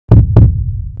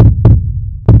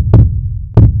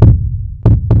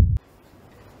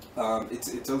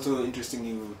It's also interesting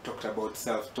you talked about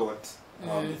self-taught.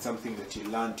 It's something that you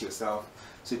learned yourself.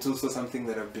 So it's also something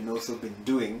that I've been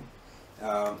doing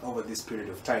over this period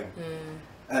of time.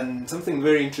 And something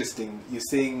very interesting, you're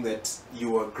saying that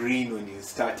you were green when you were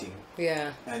starting.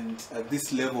 Yeah. And at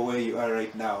this level where you are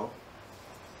right now,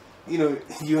 you know,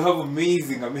 you have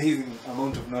amazing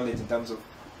amount of knowledge in terms of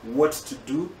what to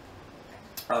do,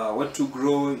 what to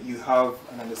grow. You have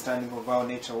an understanding of how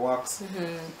nature works.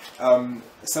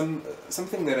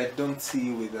 Something that I don't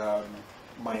see with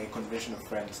my conventional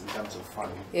friends in terms of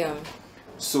farming. Yeah.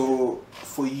 So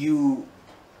for you,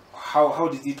 how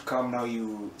did it come now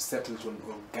you settled on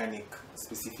organic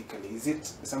specifically? Is it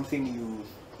something you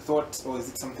thought, or is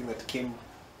it something that came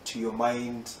to your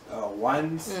mind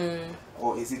once,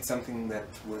 or is it something that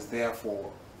was there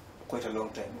for quite a long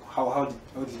time? How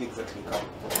did it exactly come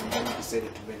when you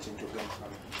decided to venture into organic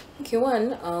farming? Okay,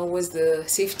 one was the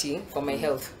safety for my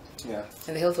health,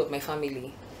 and the health of my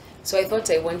family. So I thought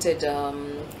I wanted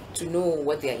to know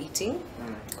what they are eating,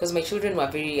 because my children were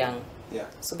very young. Yeah.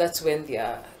 So that's when they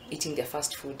are eating their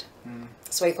fast food.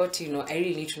 So I thought, you know, I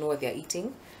really need to know what they are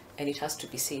eating, and it has to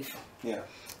be safe. Yeah.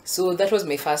 So that was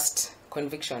my first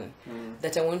conviction,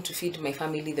 that I want to feed my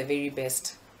family the very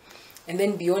best. And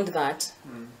then beyond that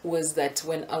was that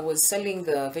when I was selling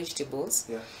the vegetables,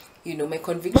 you know, my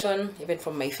conviction, even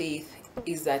from my faith,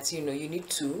 is that, you know, you need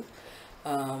to,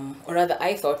 or rather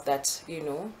I thought that, you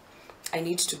know, I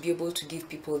need to be able to give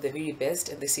people the very best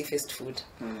and the safest food.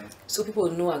 So people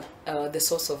know the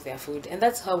source of their food. And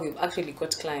that's how we've actually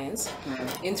got clients.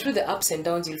 And through the ups and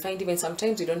downs, you'll find even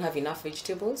sometimes we don't have enough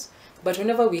vegetables. But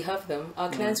whenever we have them, our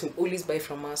clients will always buy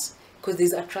from us, because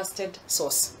there's a trusted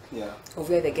source of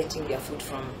where they're getting their food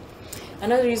from.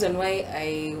 Another reason why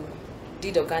I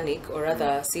did organic, or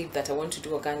rather said that I want to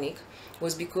do organic,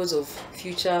 was because of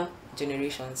future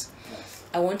generations.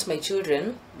 I want my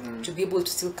children to be able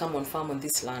to still come on farm on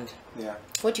this land.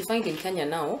 What you find in Kenya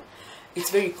now, it's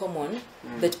very common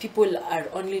that people are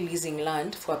only leasing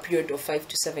land for a period of 5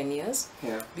 to 7 years,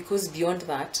 because beyond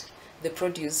that, the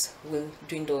produce will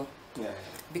dwindle.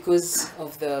 Because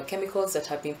of the chemicals that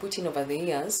have been put in over the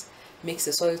years, makes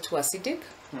the soil too acidic,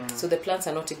 so the plants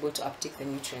are not able to uptake the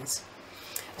nutrients.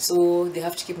 So they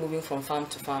have to keep moving from farm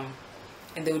to farm.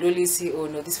 And they would always say, oh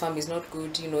no, this farm is not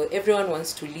good. You know, everyone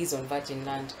wants to lease on virgin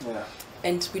land.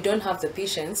 And we don't have the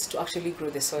patience to actually grow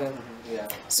the soil.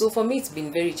 So for me, it's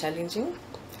been very challenging,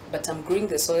 but I'm growing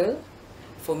the soil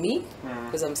for me,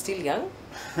 because I'm still young.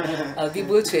 I'll be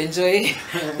able to enjoy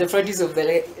the produce of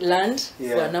the land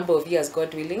for a number of years,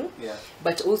 God willing.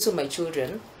 But also my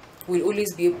children will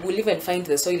always will even find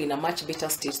the soil in a much better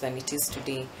state than it is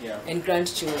today, and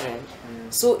grandchildren.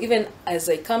 So even as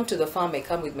I come to the farm, I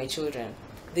come with my children.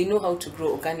 They know how to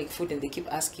grow organic food, and they keep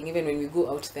asking, even when we go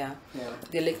out there.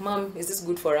 They're like, Mom, is this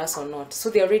good for us or not? So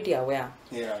they're already aware.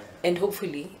 And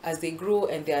hopefully, as they grow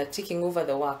and they are taking over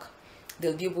the work,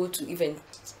 they'll be able to even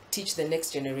teach the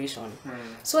next generation.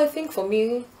 So I think for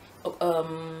me,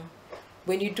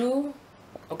 when you do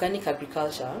organic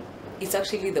agriculture, it's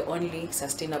actually the only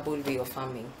sustainable way of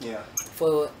farming.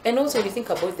 And also when you think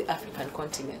about the African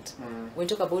continent, when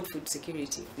you talk about food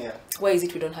security, why is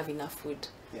it we don't have enough food?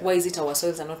 Why is it our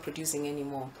soils are not producing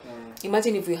anymore?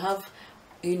 Imagine if we have,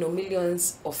 you know,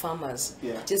 millions of farmers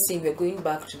just saying we're going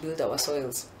back to build our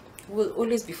soils. We'll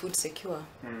always be food secure.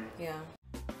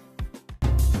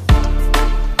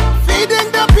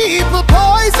 Feeding the people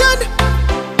poison.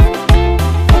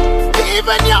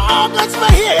 Even your organs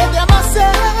may hear them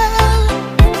say,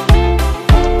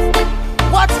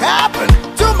 what's happened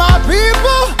to my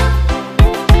people?